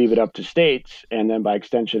that we leave it up to states, and then by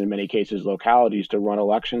extension, in many cases, localities, to run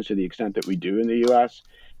elections to the extent that we do in the U.S.,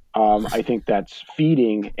 I think that's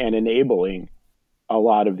feeding and enabling a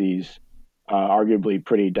lot of these arguably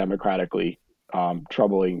pretty democratically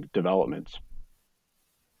troubling developments.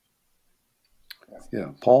 Yeah,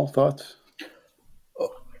 Paul, thoughts?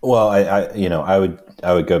 Well,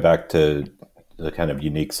 I would go back to the kind of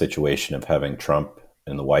unique situation of having Trump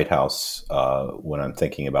in the White House when I'm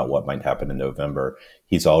thinking about what might happen in November.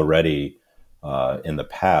 He's already in the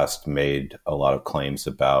past made a lot of claims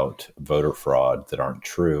about voter fraud that aren't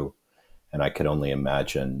true. And I could only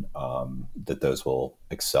imagine that those will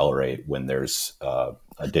accelerate when there's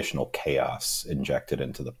additional chaos injected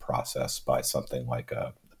into the process by something like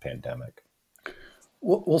a pandemic.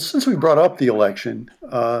 Well, since we brought up the election,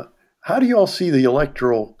 how do you all see the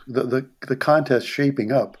the contest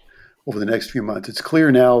shaping up over the next few months? It's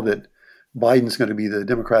clear now that Biden's going to be the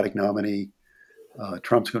Democratic nominee.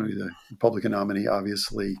 Trump's going to be the Republican nominee,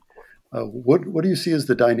 obviously. What do you see as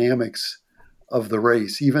the dynamics of the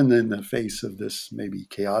race, even in the face of this maybe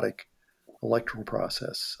chaotic electoral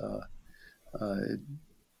process?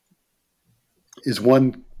 Is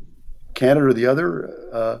one candidate or the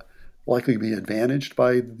other likely to be advantaged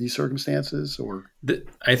by these circumstances, or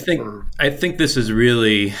I think this is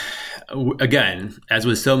really, again, as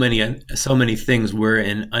with so many things, we're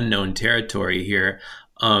in unknown territory here,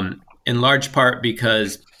 in large part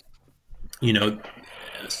because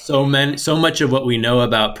so much of what we know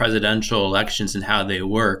about presidential elections and how they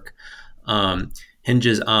work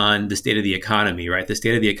hinges on the state of the economy, right? The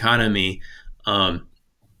state of the economy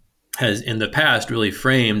has in the past really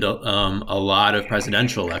framed a lot of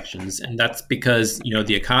presidential elections. And that's because,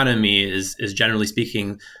 the economy is generally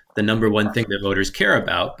speaking the number one thing that voters care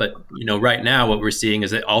about. But, right now what we're seeing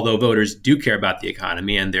is that although voters do care about the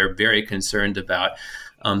economy and they're very concerned about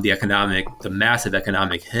the massive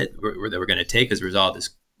economic hit that we're going to take as a result of this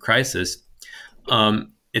crisis,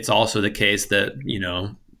 it's also the case that,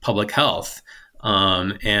 public health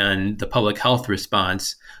and the public health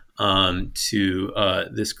response to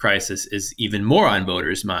this crisis is even more on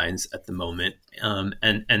voters' minds at the moment.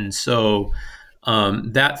 And so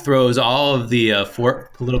that throws all of the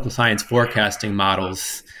political science forecasting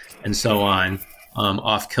models and so on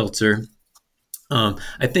off kilter.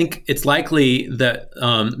 I think it's likely that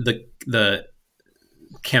the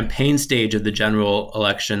campaign stage of the general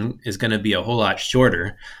election is going to be a whole lot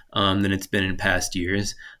shorter than it's been in past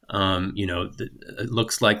years. It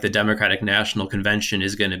looks like the Democratic National Convention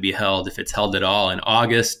is going to be held, if it's held at all, in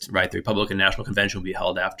August, right? The Republican National Convention will be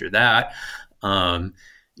held after that.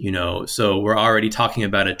 So we're already talking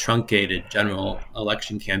about a truncated general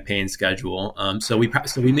election campaign schedule. So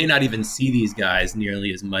we may not even see these guys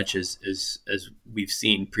nearly as much as we've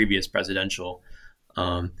seen previous presidential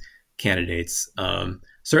candidates.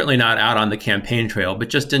 Certainly not out on the campaign trail, but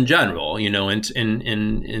just in general,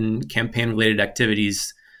 in campaign-related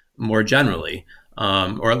activities more generally,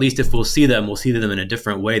 or at least if we'll see them in a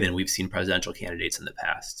different way than we've seen presidential candidates in the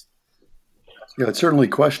past. Yeah, it's certainly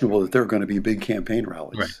questionable that there are going to be big campaign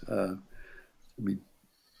rallies. Right.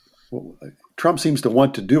 Trump seems to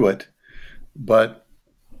want to do it, but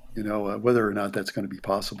whether or not that's going to be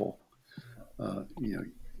possible, it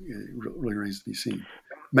really remains to be seen.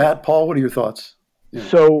 Matt, Paul, what are your thoughts? Yeah.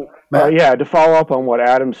 So, to follow up on what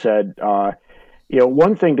Adam said,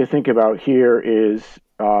 one thing to think about here is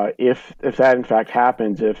if that in fact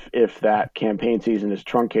happens, if that campaign season is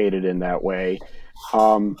truncated in that way,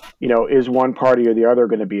 is one party or the other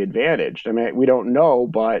going to be advantaged? I mean, we don't know,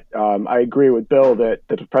 but I agree with Bill that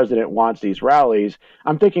the president wants these rallies.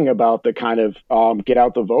 I'm thinking about the kind of get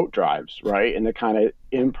out the vote drives, right? And the kind of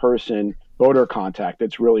in-person voter contact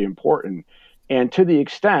that's really important. And to the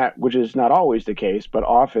extent, which is not always the case, but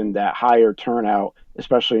often that higher turnout,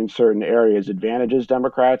 especially in certain areas, advantages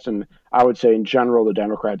Democrats. And I would say in general, the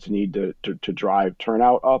Democrats need to drive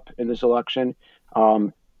turnout up in this election.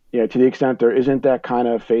 To the extent there isn't that kind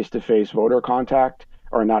of face-to-face voter contact,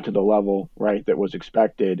 or not to the level, right, that was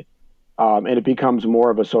expected, and it becomes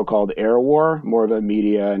more of a so-called air war, more of a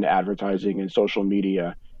media and advertising and social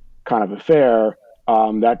media kind of affair,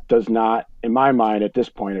 that does not, in my mind, at this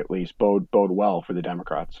point at least, bode well for the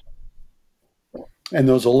Democrats. And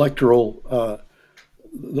those electoral,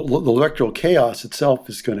 the electoral chaos itself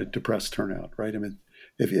is going to depress turnout, right? I mean,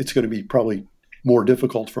 if it's going to be probably more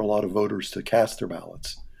difficult for a lot of voters to cast their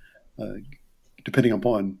ballots, depending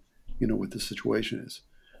upon, what the situation is.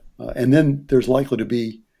 And then there's likely to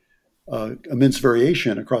be immense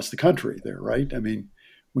variation across the country there, right? I mean,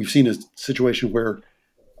 we've seen a situation where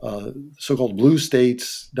so-called blue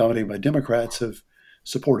states dominated by Democrats have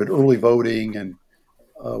supported early voting and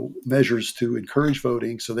measures to encourage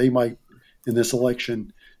voting. So they might, in this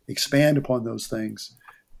election, expand upon those things,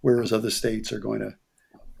 whereas other states are going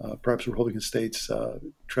to, perhaps Republican states,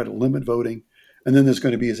 try to limit voting. And then there's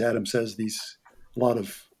going to be, as Adam says, a lot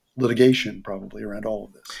of litigation probably around all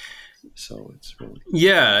of this. So it's really...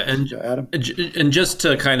 Yeah, and Adam? And just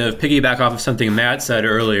to kind of piggyback off of something Matt said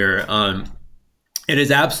earlier, it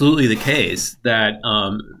is absolutely the case that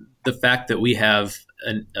the fact that we have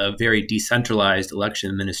a very decentralized election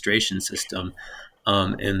administration system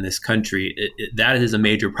in this country, that is a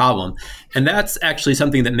major problem. And that's actually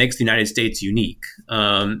something that makes the United States unique.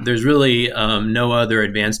 There's really no other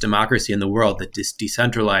advanced democracy in the world that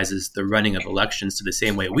decentralizes the running of elections to the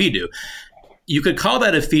same way we do. you could call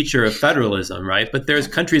that a feature of federalism, right? But there's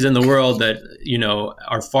countries in the world that,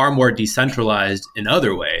 are far more decentralized in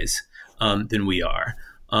other ways than we are,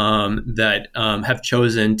 that have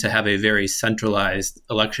chosen to have a very centralized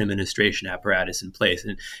election administration apparatus in place.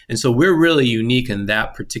 And so we're really unique in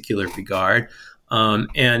that particular regard.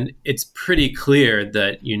 And it's pretty clear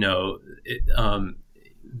that,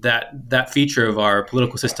 that feature of our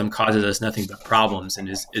political system causes us nothing but problems, and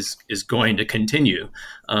is going to continue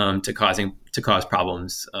to cause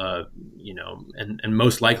problems, and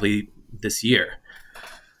most likely this year.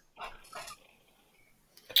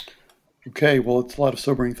 Okay, well, it's a lot of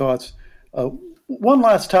sobering thoughts. One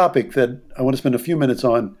last topic that I want to spend a few minutes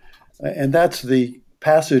on, and that's the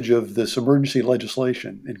passage of this emergency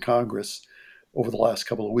legislation in Congress over the last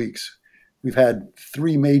couple of weeks. We've had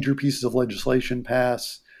 3 major pieces of legislation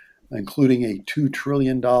pass, including a $2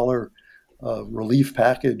 trillion relief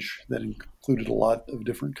package that included a lot of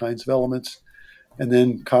different kinds of elements. And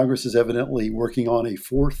then Congress is evidently working on a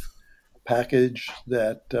 4th package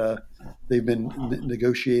that they've been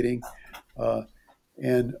negotiating.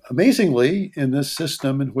 And amazingly, in this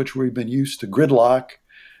system in which we've been used to gridlock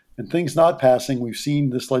and things not passing, we've seen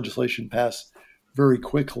this legislation pass very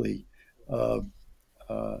quickly,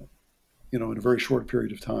 in a very short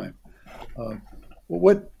period of time.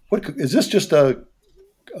 What is this just a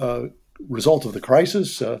result of the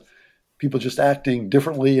crisis? People just acting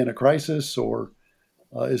differently in a crisis, or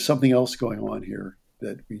is something else going on here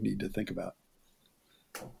that we need to think about?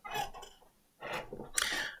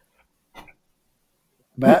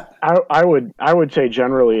 Matt? I would say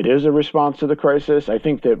generally it is a response to the crisis. I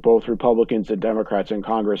think that both Republicans and Democrats in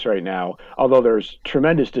Congress right now, although there's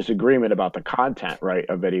tremendous disagreement about the content, right,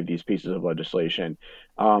 of any of these pieces of legislation,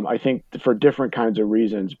 I think for different kinds of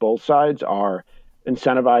reasons, both sides are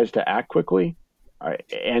incentivized to act quickly.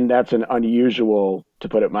 And that's an unusual, to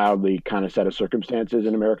put it mildly, kind of set of circumstances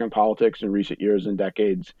in American politics in recent years and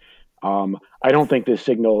decades. I don't think this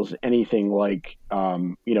signals anything like,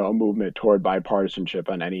 a movement toward bipartisanship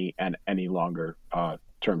on any longer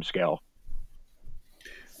term scale.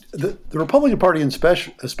 The Republican Party,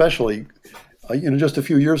 especially, just a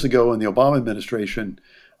few years ago in the Obama administration,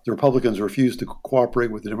 the Republicans refused to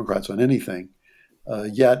cooperate with the Democrats on anything.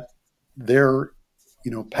 Yet they're,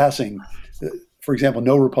 passing. For example,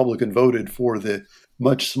 no Republican voted for the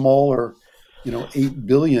much smaller $8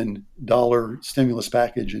 billion stimulus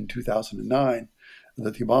package in 2009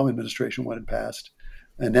 that the Obama administration went and passed.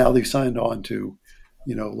 And now they've signed on to,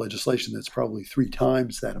 legislation that's probably 3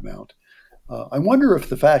 times that amount. I wonder if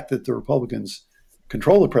the fact that the Republicans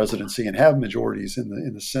control the presidency and have majorities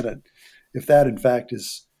in the Senate, if that in fact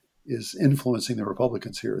is influencing the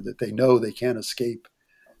Republicans here, that they know they can't escape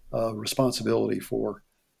responsibility for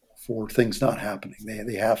things not happening.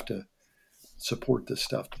 They have to support this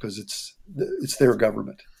stuff because it's their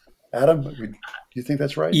government. Adam, do you think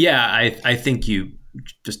that's right? Yeah, I think you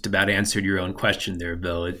just about answered your own question there,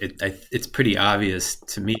 Bill. It's pretty obvious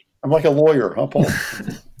to me. I'm like a lawyer, huh, Paul?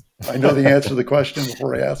 I know the answer to the question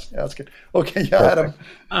before I ask it. Okay, yeah,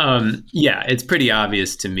 Adam. Yeah, it's pretty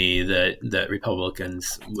obvious to me that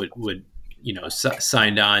Republicans would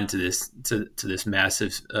signed on to this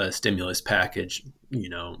massive stimulus package,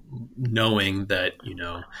 knowing that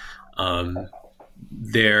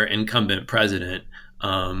their incumbent president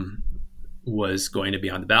was going to be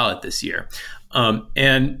on the ballot this year.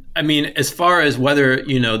 And I mean, as far as whether,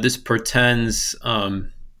 this portends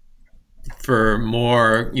for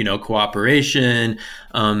more, cooperation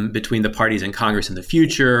between the parties in Congress in the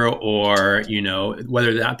future, or, whether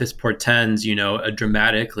or not this portends, a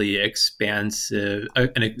dramatically expanded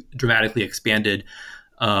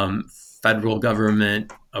federal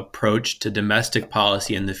government approach to domestic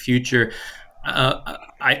policy in the future.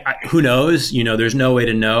 Who knows? There's no way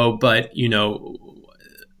to know, but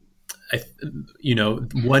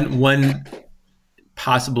one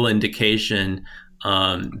possible indication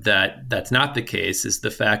that that's not the case is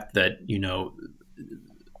the fact that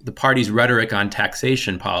the party's rhetoric on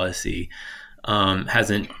taxation policy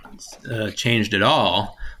hasn't changed at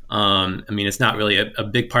all. I mean, it's not really a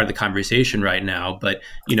big part of the conversation right now, but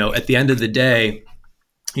at the end of the day,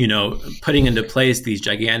 putting into place these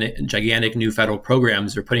gigantic new federal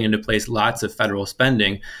programs, or putting into place lots of federal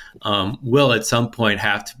spending, will at some point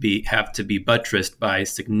have to be buttressed by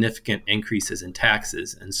significant increases in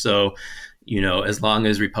taxes. And so, as long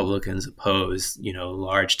as Republicans oppose,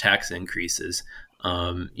 large tax increases,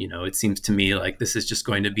 it seems to me like this is just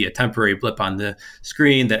going to be a temporary blip on the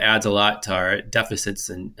screen that adds a lot to our deficits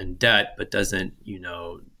and debt, but doesn't,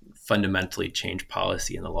 fundamentally change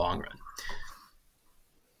policy in the long run.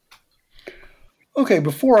 Okay,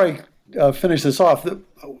 before I finish this off,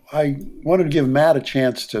 I wanted to give Matt a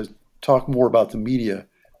chance to talk more about the media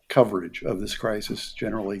coverage of this crisis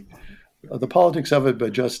generally, the politics of it,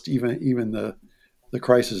 but just even the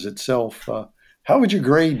crisis itself. How would you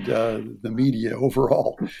grade the media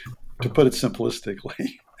overall, to put it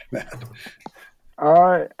simplistically, Matt?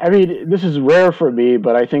 I mean, this is rare for me,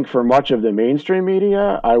 but I think for much of the mainstream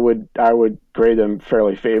media, I would grade them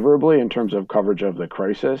fairly favorably in terms of coverage of the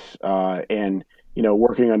crisis, and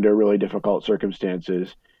working under really difficult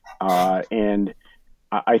circumstances. And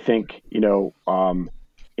I think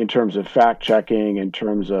in terms of fact checking, in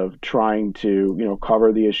terms of trying to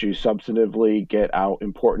cover the issues substantively, get out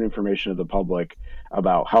important information to the public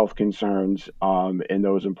about health concerns, and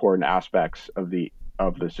those important aspects of the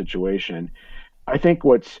situation. I think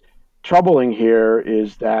what's troubling here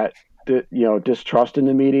is that distrust in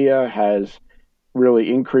the media has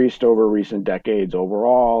really increased over recent decades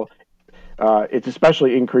overall. It's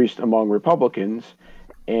especially increased among Republicans,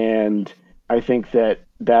 and I think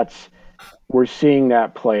we're seeing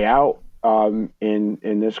that play out in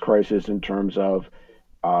this crisis in terms of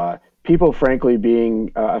people, frankly,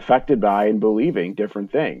 being affected by and believing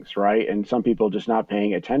different things, right? And some people just not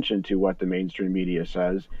paying attention to what the mainstream media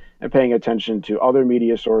says and paying attention to other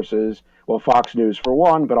media sources. Well, Fox News for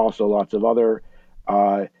one, but also lots of other,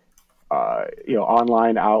 online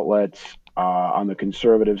outlets on the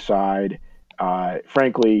conservative side.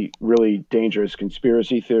 Frankly, really dangerous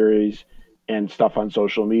conspiracy theories and stuff on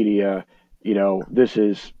social media.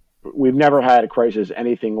 We've never had a crisis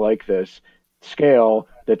anything like this scale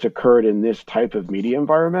that's occurred in this type of media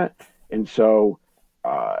environment. And so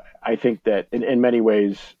I think that in many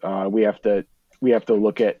ways we have to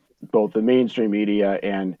look at both the mainstream media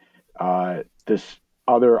and this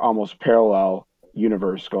other almost parallel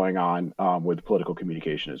universe going on with political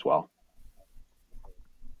communication as well.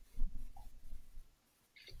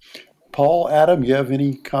 Paul, Adam, you have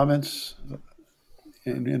any comments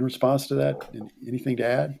in response to that? Anything to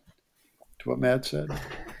add to what Matt said?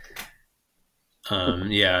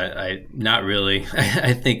 Not really.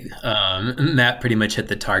 I think Matt pretty much hit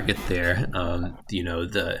the target there.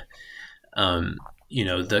 The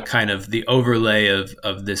kind of the overlay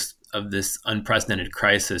of this unprecedented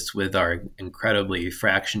crisis with our incredibly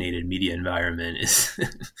fractionated media environment is,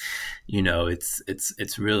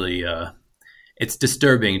 it's really it's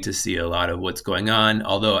disturbing to see a lot of what's going on.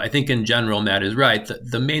 Although I think in general, Matt is right.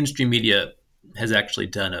 The mainstream media has actually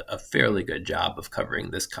done a fairly good job of covering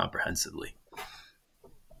this comprehensively.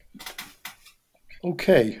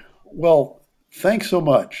 Okay. Well, thanks so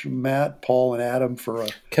much, Matt, Paul, and Adam for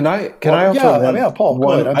Can I also Paul,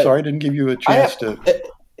 go ahead. I'm sorry, I didn't give you a chance to.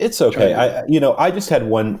 It's okay. I just had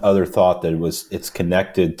one other thought it's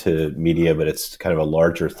connected to media, but it's kind of a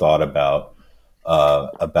larger thought about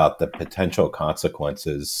the potential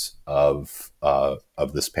consequences of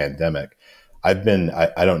this pandemic. I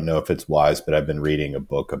don't know if it's wise, but I've been reading a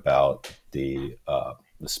book about the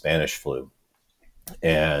Spanish flu,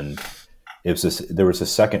 and there was a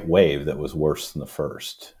second wave that was worse than the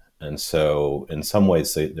first. And so in some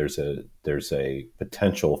ways there's a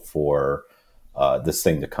potential for this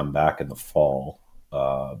thing to come back in the fall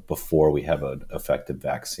before we have an effective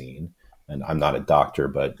vaccine. And I'm not a doctor,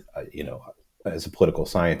 but as a political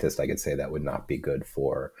scientist, I could say that would not be good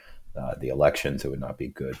for the elections. It would not be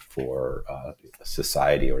good for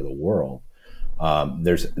society or the world.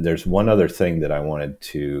 There's one other thing that I wanted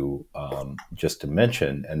to just to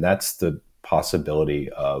mention, and that's the possibility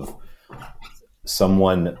of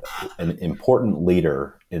an important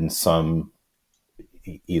leader in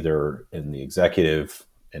either in the executive,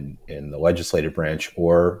 in the legislative branch,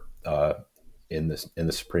 or in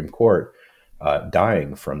the Supreme Court,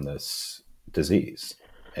 dying from this disease.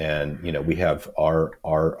 And we have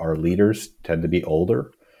our leaders tend to be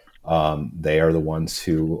older. They are the ones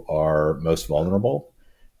who are most vulnerable,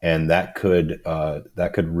 and that could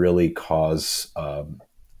really cause a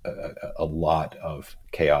lot of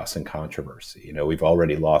chaos and controversy. We've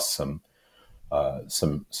already lost some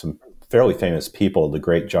fairly famous people. The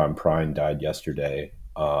great John Prine died yesterday,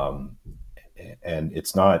 and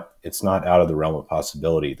it's not out of the realm of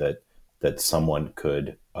possibility that someone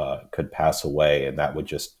could pass away, and that would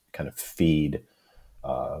just kind of feed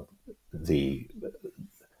the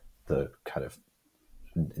kind of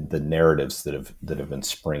the narratives that have been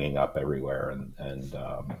springing up everywhere, and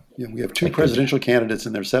we have two presidential candidates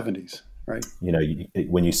in their 70s, right?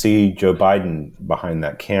 When you see Joe Biden behind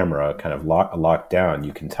that camera, kind of locked down,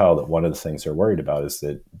 you can tell that one of the things they're worried about is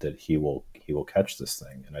that he will catch this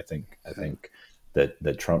thing, and I think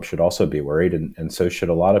that Trump should also be worried, and so should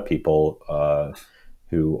a lot of people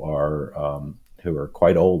who who are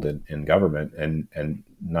quite old in government, and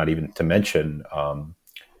not even to mention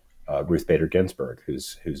Ruth Bader Ginsburg,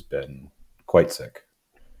 who's been quite sick.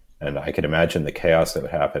 And I can imagine the chaos that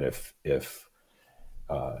would happen if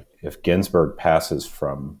Ginsburg passes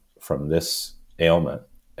from this ailment,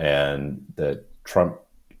 and that Trump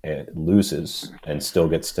loses and still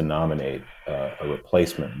gets to nominate a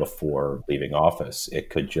replacement before leaving office. It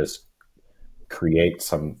could just create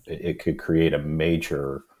a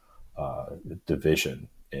major division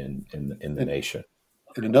in the nation.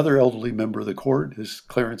 And another elderly member of the court is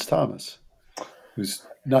Clarence Thomas, who's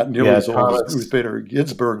not nearly as old as Ruth Bader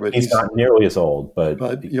Ginsburg, but he's not nearly as old,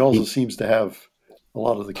 but he also seems to have a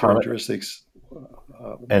lot of the characteristics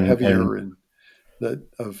heavier and that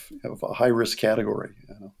of a high risk category.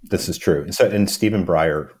 This is true. And Stephen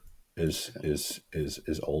Breyer is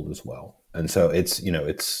old as well, and so it's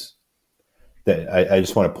I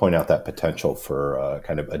just want to point out that potential for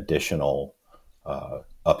kind of additional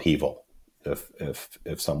upheaval. If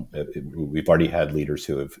we've already had leaders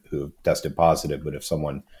who have tested positive, but if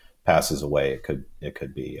someone passes away, it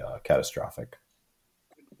could be catastrophic.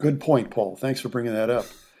 Good point, Paul. Thanks for bringing that up.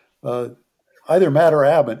 Either Matt or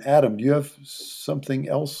Adam, do you have something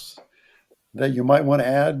else that you might want to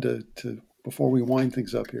add to before we wind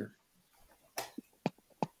things up here?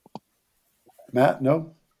 Matt,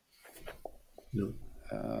 no? No.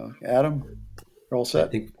 Adam, you're all set?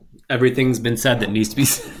 I think everything's been said that needs to be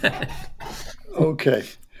said. Okay.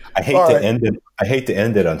 I hate to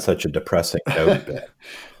end it on such a depressing note.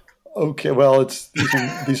 Okay, well,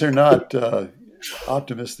 these are not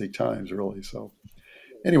optimistic times, really. So,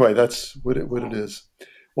 anyway, that's what it is.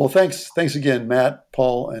 Well, thanks again, Matt,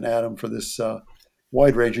 Paul, and Adam, for this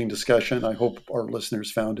wide-ranging discussion. I hope our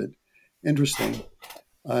listeners found it interesting.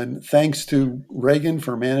 And thanks to Reagan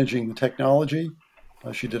for managing the technology.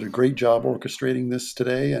 She did a great job orchestrating this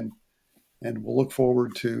today, and we'll look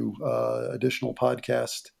forward to additional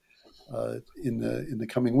podcasts in the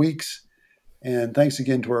coming weeks. And thanks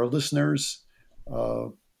again to our listeners.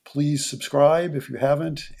 Please subscribe if you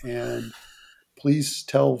haven't, and please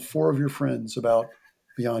tell 4 of your friends about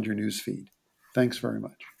Beyond Your Newsfeed. Thanks very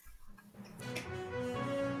much.